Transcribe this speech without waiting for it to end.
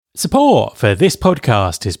Support for this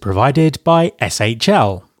podcast is provided by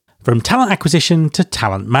SHL. From talent acquisition to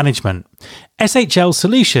talent management, SHL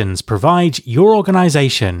Solutions provide your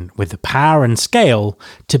organisation with the power and scale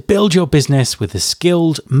to build your business with the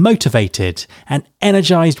skilled, motivated and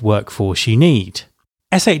energised workforce you need.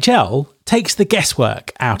 SHL takes the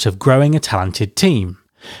guesswork out of growing a talented team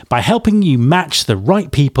by helping you match the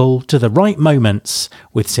right people to the right moments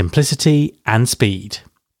with simplicity and speed.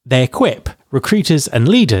 They equip recruiters and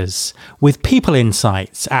leaders with people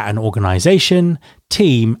insights at an organisation,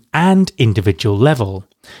 team and individual level,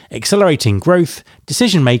 accelerating growth,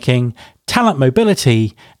 decision-making, talent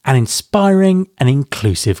mobility and inspiring an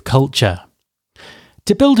inclusive culture.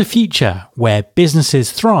 To build a future where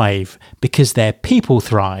businesses thrive because their people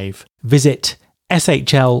thrive, visit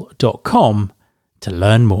shl.com to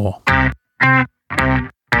learn more.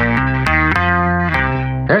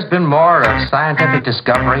 There's been more of scientific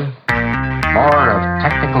discovery, more of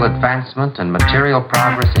technical advancement and material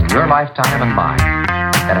progress in your lifetime and mine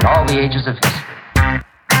than in all the ages of history.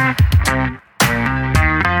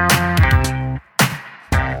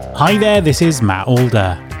 Hi there, this is Matt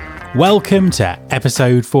Alder. Welcome to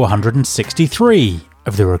episode 463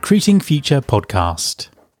 of the Recruiting Future podcast.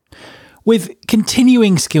 With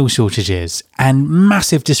continuing skill shortages and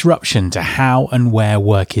massive disruption to how and where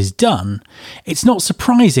work is done, it's not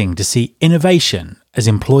surprising to see innovation as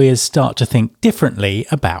employers start to think differently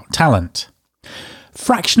about talent.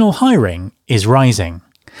 Fractional hiring is rising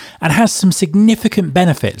and has some significant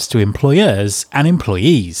benefits to employers and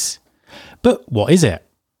employees. But what is it?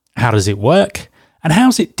 How does it work? And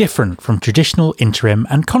how's it different from traditional interim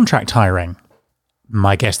and contract hiring?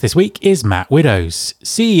 My guest this week is Matt Widdows,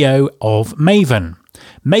 CEO of Maven.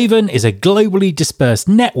 Maven is a globally dispersed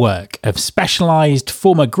network of specialised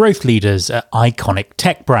former growth leaders at iconic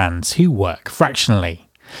tech brands who work fractionally.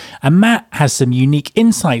 And Matt has some unique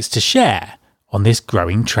insights to share on this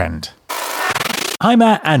growing trend. Hi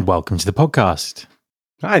Matt, and welcome to the podcast.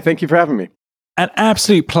 Hi, thank you for having me. An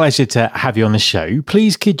absolute pleasure to have you on the show.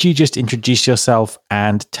 Please could you just introduce yourself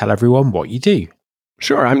and tell everyone what you do?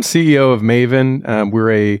 Sure. I'm CEO of Maven.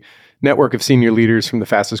 We're a network of senior leaders from the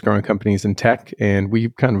fastest growing companies in tech, and we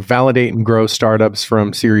kind of validate and grow startups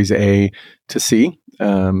from Series A to C.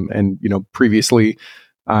 Previously,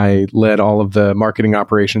 I led all of the marketing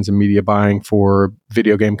operations and media buying for a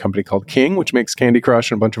video game company called King, which makes Candy Crush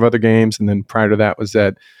and a bunch of other games. And then prior to that was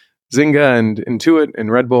at Zynga and Intuit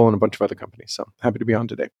and Red Bull and a bunch of other companies. So happy to be on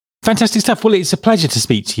today. Fantastic stuff. Well, it's a pleasure to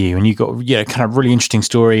speak to you, and you've got kind of really interesting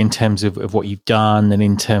story in terms of what you've done and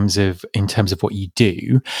in terms of what you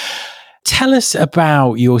do. Tell us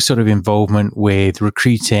about your sort of involvement with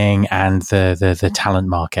recruiting and the talent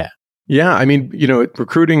market. Yeah, I mean,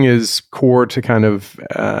 recruiting is core to kind of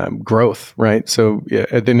growth, right? So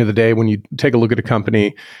at the end of the day, when you take a look at a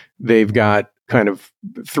company, they've got kind of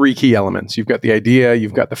three key elements. You've got the idea,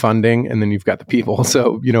 you've got the funding, and then you've got the people.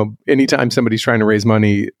 So, anytime somebody's trying to raise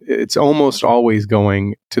money, it's almost always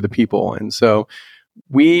going to the people. And so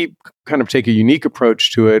we kind of take a unique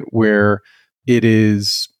approach to it where it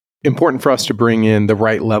is important for us to bring in the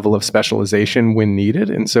right level of specialization when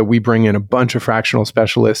needed. And so we bring in a bunch of fractional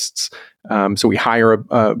specialists. So we hire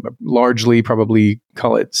largely, probably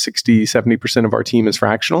call it 60, 70% of our team is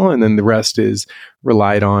fractional. And then the rest is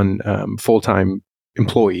relied on full-time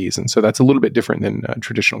employees. And so that's a little bit different than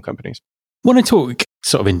traditional companies. I want to talk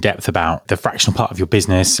sort of in depth about the fractional part of your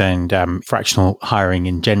business and fractional hiring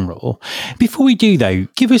in general. Before we do, though,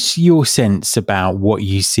 give us your sense about what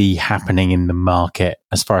you see happening in the market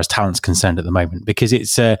as far as talent's concerned at the moment, because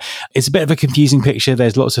it's a bit of a confusing picture.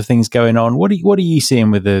 There's lots of things going on. What are you seeing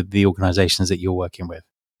with the organizations that you're working with?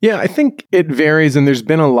 Yeah, I think it varies, and there's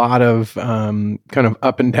been a lot of kind of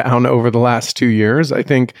up and down over the last 2 years. I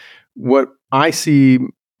think what I see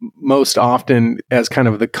most often as kind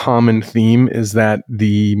of the common theme is that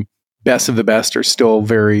the best of the best are still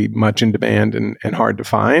very much in demand and hard to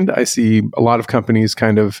find. I see a lot of companies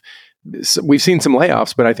we've seen some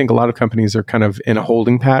layoffs, but I think a lot of companies are kind of in a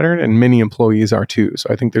holding pattern, and many employees are too. So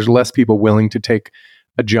I think there's less people willing to take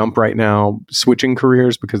a jump right now, switching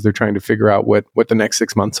careers, because they're trying to figure out what the next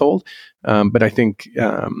 6 months hold. But I think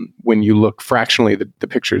when you look fractionally, the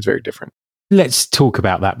picture is very different. Let's talk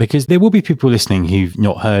about that, because there will be people listening who've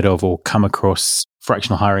not heard of or come across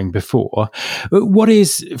fractional hiring before. What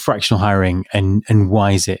is fractional hiring, and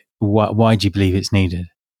why is it? Why do you believe it's needed?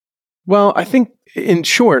 Well, I think in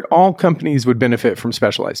short, all companies would benefit from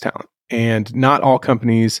specialized talent, and not all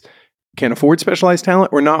companies can't afford specialized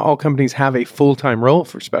talent, or not all companies have a full-time role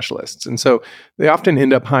for specialists. And so they often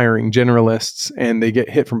end up hiring generalists and they get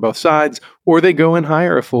hit from both sides, or they go and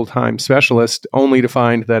hire a full-time specialist only to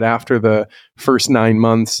find that after the first 9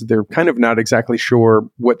 months, they're kind of not exactly sure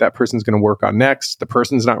what that person's going to work on next. The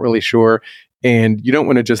person's not really sure. And you don't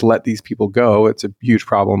want to just let these people go. It's a huge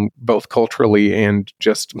problem, both culturally and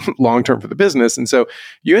just long-term for the business. And so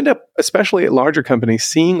you end up, especially at larger companies,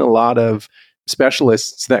 seeing a lot of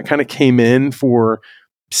specialists that kind of came in for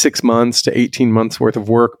 6 months to 18 months worth of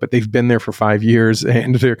work, but they've been there for 5 years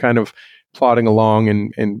and they're kind of plodding along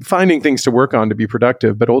and finding things to work on to be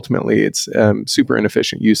productive. But ultimately, it's super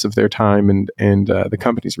inefficient use of their time and the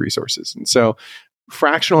company's resources. And so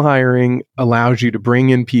fractional hiring allows you to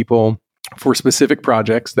bring in people for specific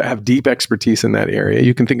projects that have deep expertise in that area.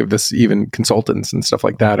 You can think of this, even consultants and stuff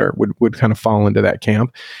like that would kind of fall into that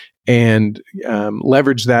camp, and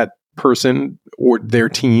leverage that person or their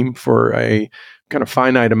team for a kind of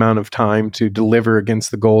finite amount of time to deliver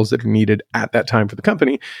against the goals that are needed at that time for the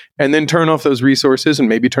company, and then turn off those resources and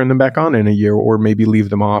maybe turn them back on in a year, or maybe leave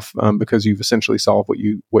them off because you've essentially solved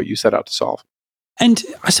what you set out to solve. And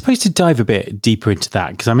I suppose to dive a bit deeper into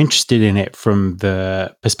that, because I'm interested in it from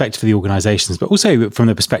the perspective of the organizations, but also from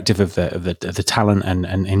the perspective of the talent and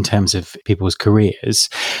in terms of people's careers.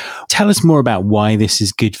 Tell us more about why this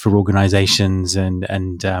is good for organizations and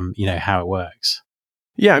how it works.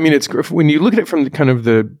 Yeah, I mean, it's when you look at it from the kind of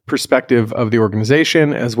the perspective of the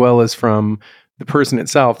organization as well as from the person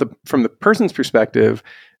itself. From the person's perspective,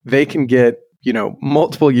 they can get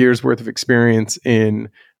multiple years worth of experience in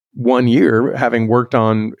 1 year, having worked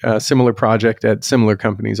on a similar project at similar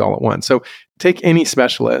companies all at once. So take any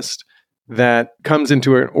specialist that comes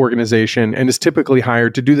into an organization and is typically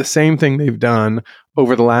hired to do the same thing they've done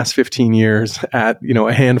over the last 15 years at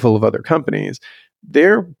a handful of other companies.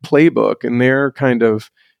 Their playbook and their kind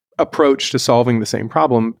of approach to solving the same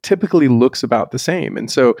problem typically looks about the same.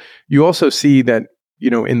 And so you also see that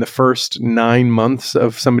in the first 9 months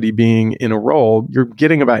of somebody being in a role, you're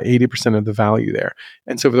getting about 80% of the value there.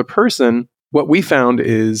 And so for the person, what we found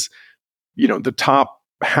is, the top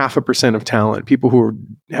 0.5% of talent, people who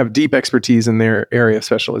have deep expertise in their area of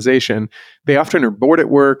specialization, they often are bored at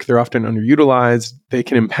work, they're often underutilized, they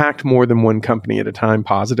can impact more than one company at a time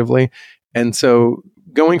positively. And so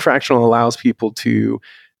going fractional allows people to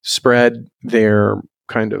spread their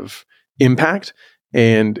kind of impact.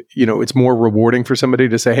 And, it's more rewarding for somebody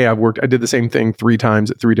to say, hey, I did the same thing 3 times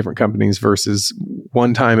at 3 different companies versus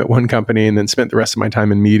 1 time at one company and then spent the rest of my time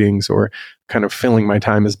in meetings or kind of filling my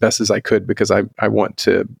time as best as I could because I want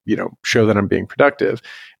to, show that I'm being productive.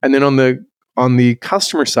 And then on the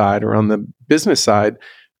customer side or on the business side,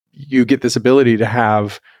 you get this ability to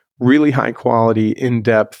have really high quality,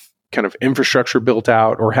 in-depth kind of infrastructure built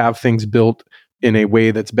out or have things built in a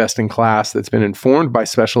way that's best in class, that's been informed by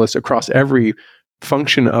specialists across every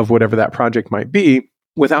function of whatever that project might be,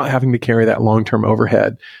 without having to carry that long-term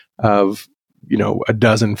overhead of, a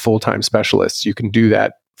dozen full-time specialists. You can do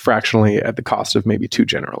that fractionally at the cost of maybe 2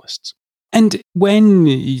 generalists. And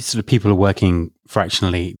when sort of people are working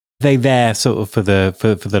fractionally, they there sort of for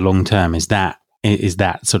the long term. Is that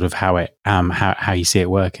sort of how it how you see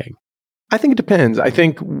it working? I think it depends. I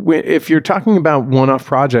think if you're talking about one-off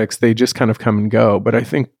projects, they just kind of come and go. But I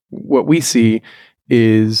think what we see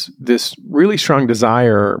is this really strong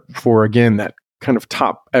desire for, again, that kind of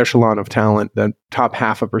top echelon of talent, that top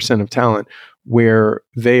 0.5% of talent, where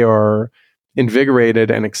they are invigorated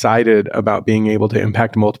and excited about being able to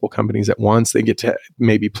impact multiple companies at once. They get to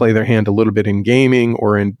maybe play their hand a little bit in gaming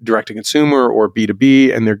or in direct-to-consumer or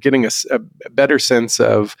B2B, and they're getting a better sense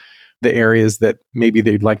of the areas that maybe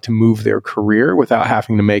they'd like to move their career without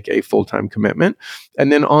having to make a full-time commitment.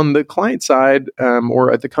 And then on the client side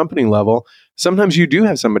or at the company level, sometimes you do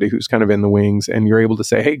have somebody who's kind of in the wings and you're able to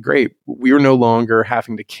say, hey, great, we're no longer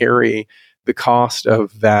having to carry the cost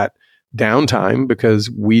of that downtime because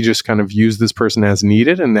we just kind of use this person as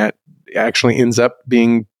needed, and that actually ends up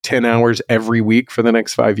being 10 hours every week for the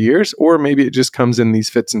next 5 years. Or maybe it just comes in these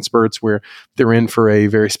fits and spurts where they're in for a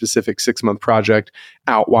very specific 6-month project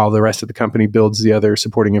out while the rest of the company builds the other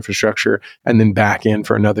supporting infrastructure, and then back in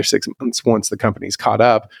for another 6 months once the company's caught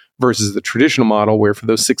up, versus the traditional model where for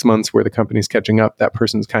those 6 months where the company's catching up, that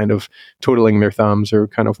person's kind of twiddling their thumbs or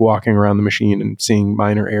kind of walking around the machine and seeing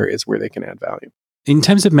minor areas where they can add value. In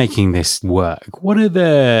terms of making this work, what are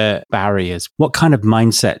the barriers? What kind of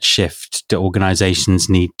mindset shift do organizations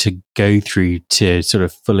need to go through to sort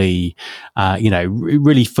of fully,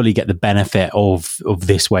 really fully get the benefit of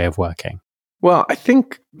this way of working? Well, I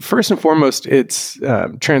think first and foremost, it's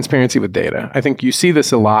transparency with data. I think you see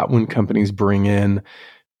this a lot when companies bring in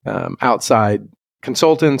outside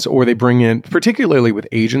consultants or they bring in, particularly with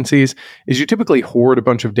agencies, is you typically hoard a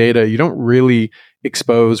bunch of data. You don't really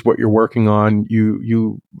expose what you're working on.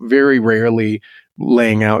 You very rarely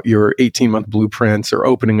laying out your 18-month blueprints or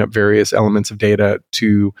opening up various elements of data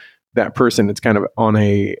to that person. It's kind of on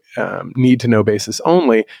a need-to-know basis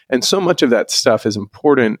only. And so much of that stuff is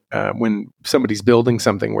important when somebody's building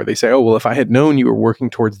something where they say, oh, well, if I had known you were working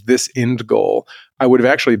towards this end goal, I would have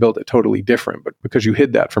actually built it totally different. But because you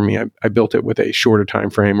hid that from me, I built it with a shorter time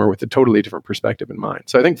frame or with a totally different perspective in mind.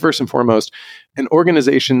 So I think first and foremost, an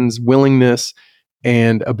organization's willingness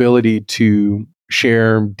and ability to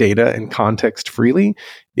share data and context freely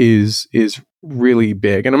is really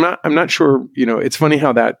big. And I'm not sure, it's funny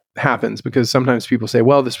how that happens, because sometimes people say,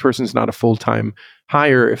 well, this person's not a full-time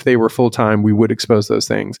hire. If they were full-time, we would expose those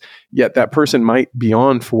things. Yet that person might be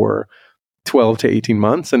on for 12 to 18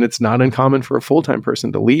 months. And it's not uncommon for a full-time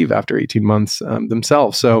person to leave after 18 months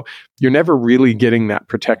themselves. So you're never really getting that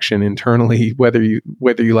protection internally, whether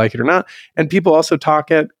you like it or not. And people also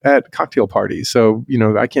talk at cocktail parties. So,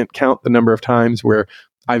 I can't count the number of times where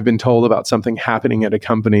I've been told about something happening at a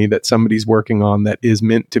company that somebody's working on that is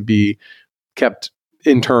meant to be kept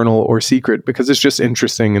internal or secret, because it's just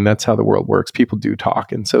interesting and that's how the world works. People do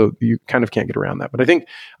talk, and so you kind of can't get around that. But I think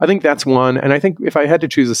that's one. And I think if I had to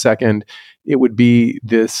choose a second, it would be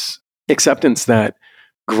this acceptance that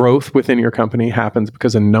growth within your company happens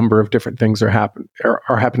because a number of different things are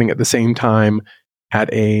happening at the same time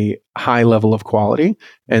at a high level of quality.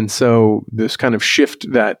 And so this kind of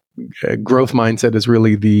shift, that growth mindset, is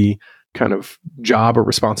really the kind of job or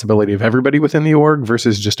responsibility of everybody within the org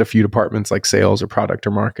versus just a few departments like sales or product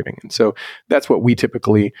or marketing. And so that's what we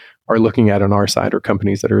typically are looking at on our side, or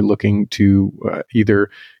companies that are looking to either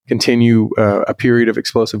continue a period of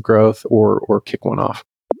explosive growth or kick one off.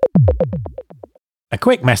 A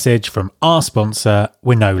quick message from our sponsor,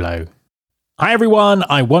 Wonolo. Hi everyone,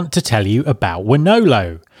 I want to tell you about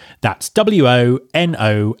Wonolo. That's Wonolo.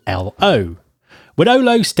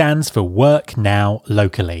 Wonolo stands for Work Now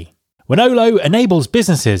Locally. Wonolo enables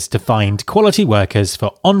businesses to find quality workers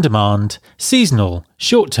for on-demand, seasonal,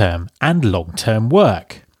 short-term and long-term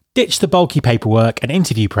work. Ditch the bulky paperwork and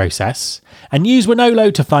interview process and use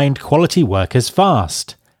Wonolo to find quality workers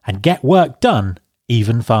fast and get work done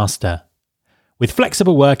even faster. With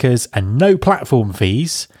flexible workers and no platform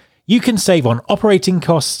fees, you can save on operating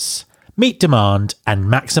costs, meet demand and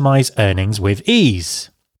maximise earnings with ease.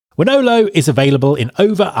 Wonolo is available in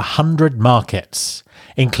over 100 markets,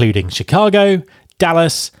 including Chicago,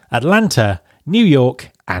 Dallas, Atlanta, New York,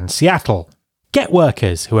 and Seattle. Get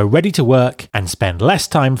workers who are ready to work and spend less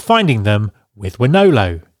time finding them with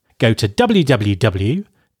Wonolo. Go to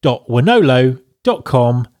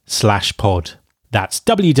www.wonolo.com/pod. That's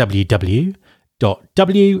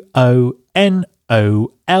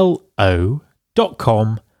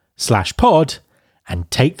www.wonolo.com/pod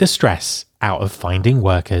and take the stress out of finding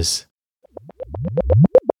workers.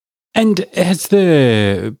 And has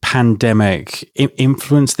the pandemic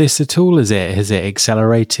influenced this at all? Has it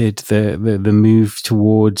accelerated the move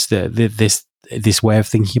towards this way of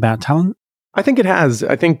thinking about talent? I think it has.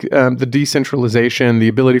 I think the decentralization, the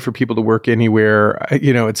ability for people to work anywhere.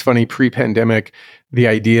 It's funny, pre-pandemic, the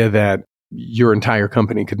idea that your entire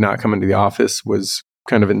company could not come into the office was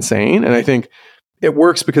kind of insane. And I think it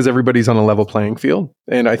works because everybody's on a level playing field.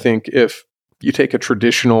 And I think if you take a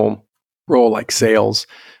traditional role like sales,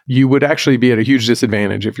 you would actually be at a huge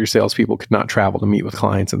disadvantage if your salespeople could not travel to meet with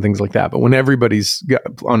clients and things like that. But when everybody's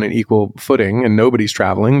on an equal footing and nobody's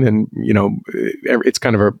traveling, then it's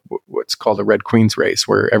kind of what's called a Red Queen's race,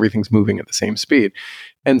 where everything's moving at the same speed.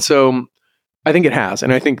 And so I think it has,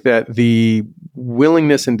 and I think that the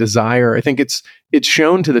willingness and desire, I think it's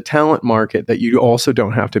shown to the talent market that you also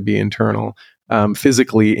don't have to be internal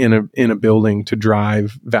physically in a building to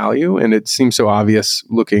drive value. And it seems so obvious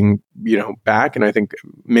looking, back. And I think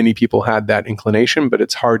many people had that inclination, but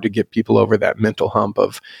it's hard to get people over that mental hump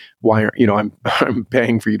of why aren't, I'm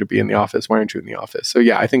paying for you to be in the office. Why aren't you in the office? So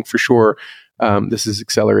yeah, I think for sure this has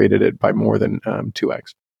accelerated it by more than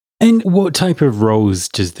 2x. And what type of roles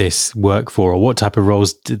does this work for, or what type of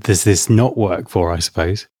roles does this not work for, I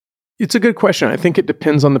suppose? It's a good question. I think it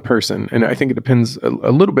depends on the person, and I think it depends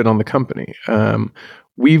a little bit on the company.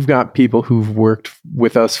 We've got people who've worked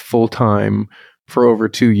with us full-time for over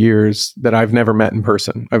 2 years that I've never met in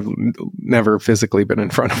person. I've never physically been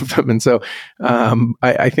in front of them. And so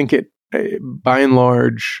I think it, by and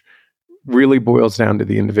large, really boils down to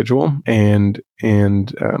the individual and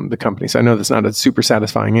the company. So I know that's not a super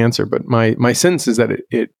satisfying answer, but my sense is that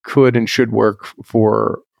it could and should work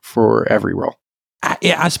for every role.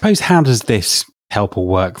 I suppose, how does this help or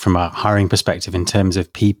work from a hiring perspective in terms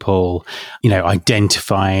of people,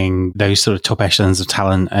 identifying those sort of top echelons of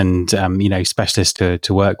talent and, specialists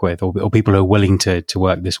to work with or people who are willing to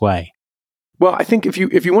work this way? Well, I think if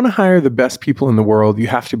you want to hire the best people in the world, you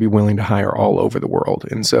have to be willing to hire all over the world.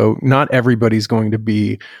 And so not everybody's going to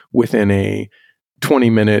be within a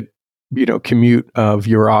 20-minute, commute of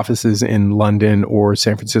your offices in London or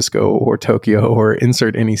San Francisco or Tokyo or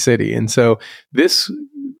insert any city. And so this,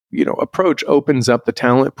 approach opens up the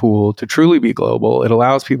talent pool to truly be global. It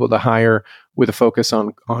allows people to hire with a focus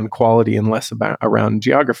on quality and less around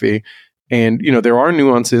geography. And, there are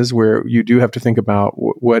nuances where you do have to think about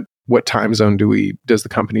what time zone does the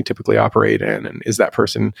company typically operate in? And is that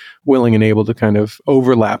person willing and able to kind of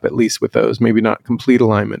overlap at least with those, maybe not complete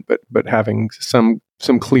alignment, but having some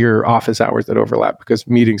clear office hours that overlap, because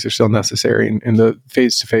meetings are still necessary and the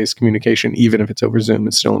face-to-face communication, even if it's over Zoom,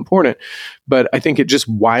 is still important. But I think it just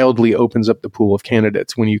wildly opens up the pool of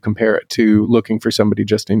candidates when you compare it to looking for somebody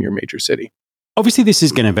just in your major city. Obviously, this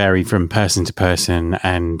is going to vary from person to person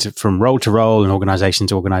and from role to role and organization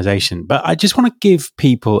to organization. But I just want to give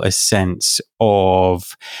people a sense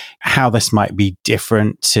of how this might be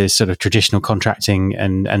different to sort of traditional contracting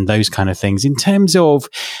and those kind of things in terms of,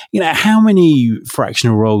 how many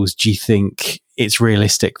fractional roles do you think it's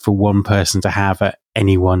realistic for one person to have at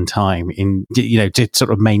any one time to sort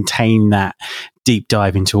of maintain that deep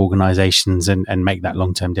dive into organizations and make that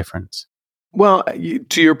long-term difference? Well,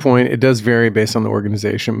 to your point, it does vary based on the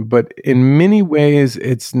organization, but in many ways,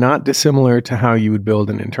 it's not dissimilar to how you would build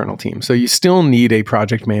an internal team. So you still need a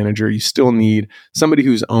project manager. You still need somebody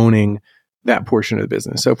who's owning that portion of the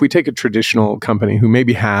business. So if we take a traditional company who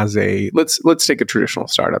maybe has let's take a traditional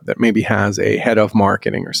startup that maybe has a head of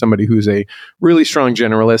marketing or somebody who's a really strong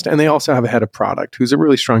generalist, and they also have a head of product who's a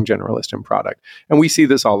really strong generalist in product. And we see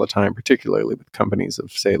this all the time, particularly with companies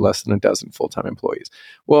of, say, less than a dozen full-time employees.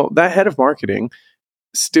 Well, that head of marketing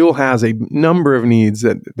still has a number of needs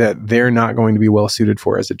that they're not going to be well suited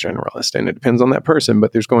for as a generalist. And it depends on that person,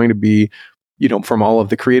 but there's going to be from all of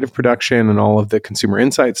the creative production and all of the consumer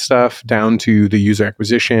insight stuff down to the user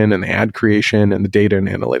acquisition and the ad creation and the data and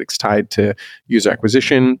analytics tied to user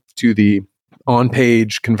acquisition, to the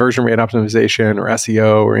on-page conversion rate optimization or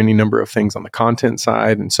SEO or any number of things on the content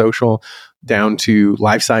side and social, down to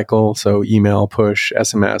lifecycle, so email, push,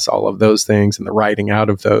 SMS, all of those things, and the writing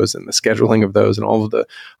out of those and the scheduling of those and all of the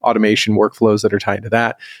automation workflows that are tied to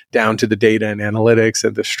that, down to the data and analytics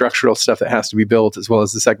and the structural stuff that has to be built, as well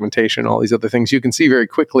as the segmentation, all these other things. You can see very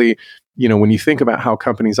quickly, when you think about how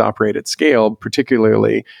companies operate at scale,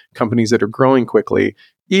 particularly companies that are growing quickly,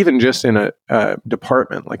 even just in a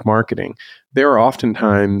department like marketing, there are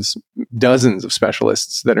oftentimes dozens of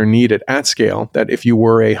specialists that are needed at scale, that if you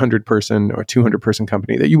were a 100-person or 200-person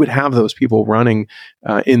company, that you would have those people running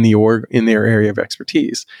in their area of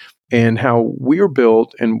expertise. And how we're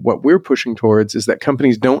built and what we're pushing towards is that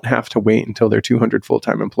companies don't have to wait until they're 200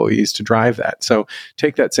 full-time employees to drive that. So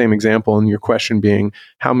take that same example, and your question being,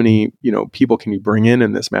 how many people can you bring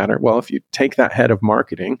in this matter? Well, if you take that head of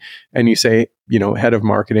marketing and you say, head of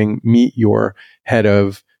marketing, meet your head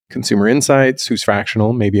of consumer insights, who's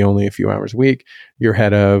fractional, maybe only a few hours a week, your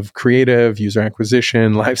head of creative, user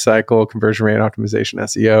acquisition, lifecycle, conversion rate optimization,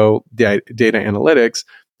 SEO, data analytics,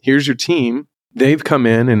 here's your team. They've come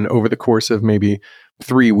in and over the course of maybe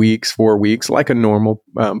 3 weeks, 4 weeks, like a normal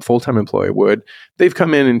full-time employee would, they've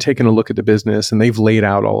come in and taken a look at the business and they've laid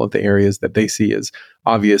out all of the areas that they see as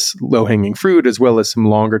obvious low-hanging fruit, as well as some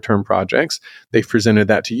longer-term projects. They've presented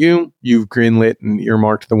that to you. You've greenlit and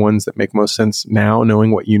earmarked the ones that make most sense now,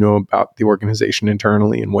 knowing what you know about the organization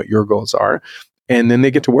internally and what your goals are. And then they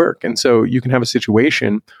get to work. And so you can have a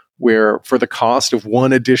situation where for the cost of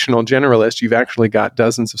one additional generalist, you've actually got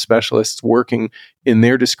dozens of specialists working in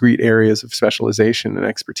their discrete areas of specialization and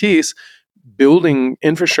expertise, building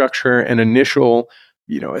infrastructure and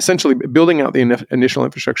essentially building out the initial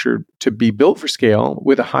infrastructure to be built for scale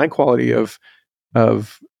with a high quality of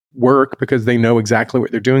work, because they know exactly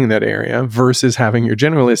what they're doing in that area, versus having your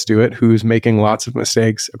generalist do it who's making lots of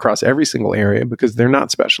mistakes across every single area because they're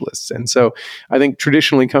not specialists. And so I think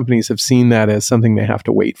traditionally companies have seen that as something they have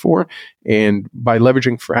to wait for. And by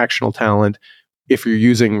leveraging fractional talent, if you're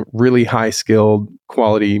using really high skilled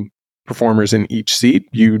quality performers in each seat,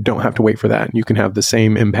 you don't have to wait for that. You can have the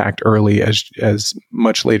same impact early as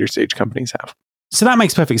much later stage companies have. So that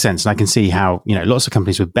makes perfect sense. And I can see how, lots of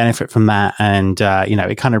companies would benefit from that. And,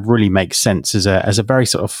 it kind of really makes sense as a very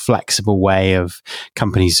sort of flexible way of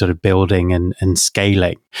companies sort of building and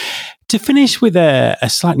scaling. To finish with a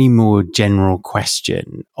slightly more general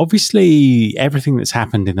question, obviously everything that's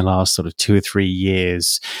happened in the last sort of 2 or 3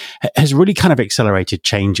 years has really kind of accelerated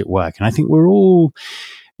change at work. And I think we're all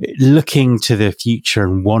looking to the future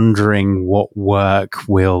and wondering what work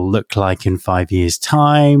will look like in 5 years'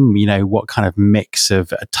 time, what kind of mix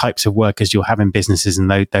of types of workers you'll have in businesses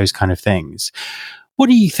and those kind of things. What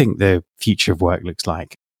do you think the future of work looks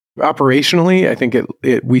like? Operationally, I think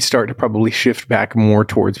we start to probably shift back more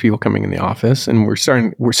towards people coming in the office, and we're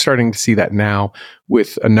starting to see that now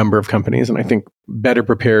with a number of companies. And I think better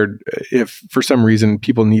prepared if for some reason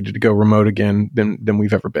people needed to go remote again than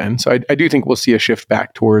we've ever been. So I do think we'll see a shift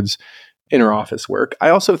back towards inner office work. I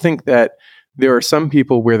also think that there are some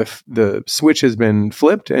people where the switch has been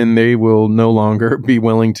flipped, and they will no longer be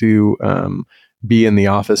willing to be in the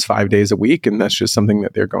office 5 days a week, and that's just something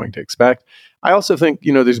that they're going to expect. I also think,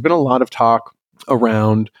 there's been a lot of talk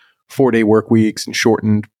around 4-day work weeks and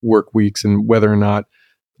shortened work weeks and whether or not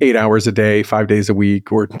 8 hours a day, 5 days a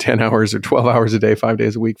week, or 10 hours or 12 hours a day, 5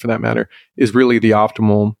 days a week for that matter, is really the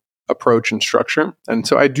optimal approach and structure. And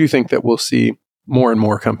so I do think that we'll see more and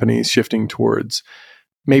more companies shifting towards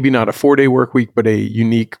maybe not a 4-day work week, but a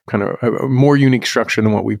unique kind of a more unique structure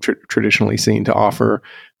than what we've traditionally seen to offer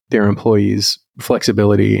their employees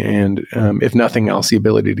flexibility and, if nothing else, the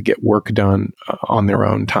ability to get work done on their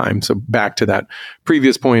own time. So back to that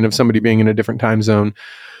previous point of somebody being in a different time zone,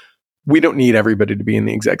 we don't need everybody to be in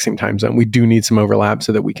the exact same time zone. We do need some overlap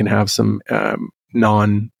so that we can have some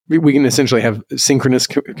we can essentially have synchronous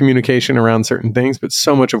communication around certain things, but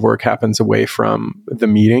so much of work happens away from the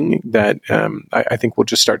meeting that I think we'll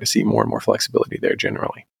just start to see more and more flexibility there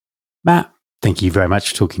generally. Matt, thank you very much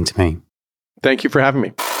for talking to me. Thank you for having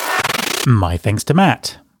me. My thanks to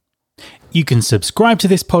Matt. You can subscribe to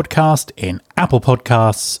this podcast in Apple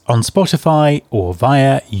Podcasts, on Spotify, or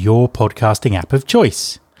via your podcasting app of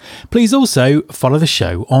choice. Please also follow the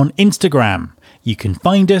show on Instagram. You can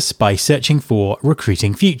find us by searching for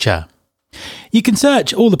Recruiting Future. You can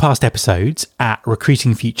search all the past episodes at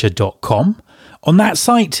recruitingfuture.com. On that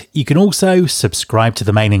site, you can also subscribe to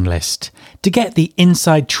the mailing list to get the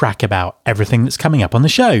inside track about everything that's coming up on the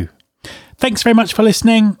show. Thanks very much for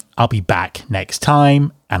listening. I'll be back next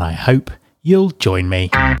time, and I hope you'll join me.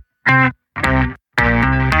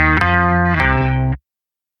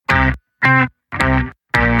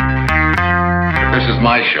 This is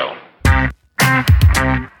my show.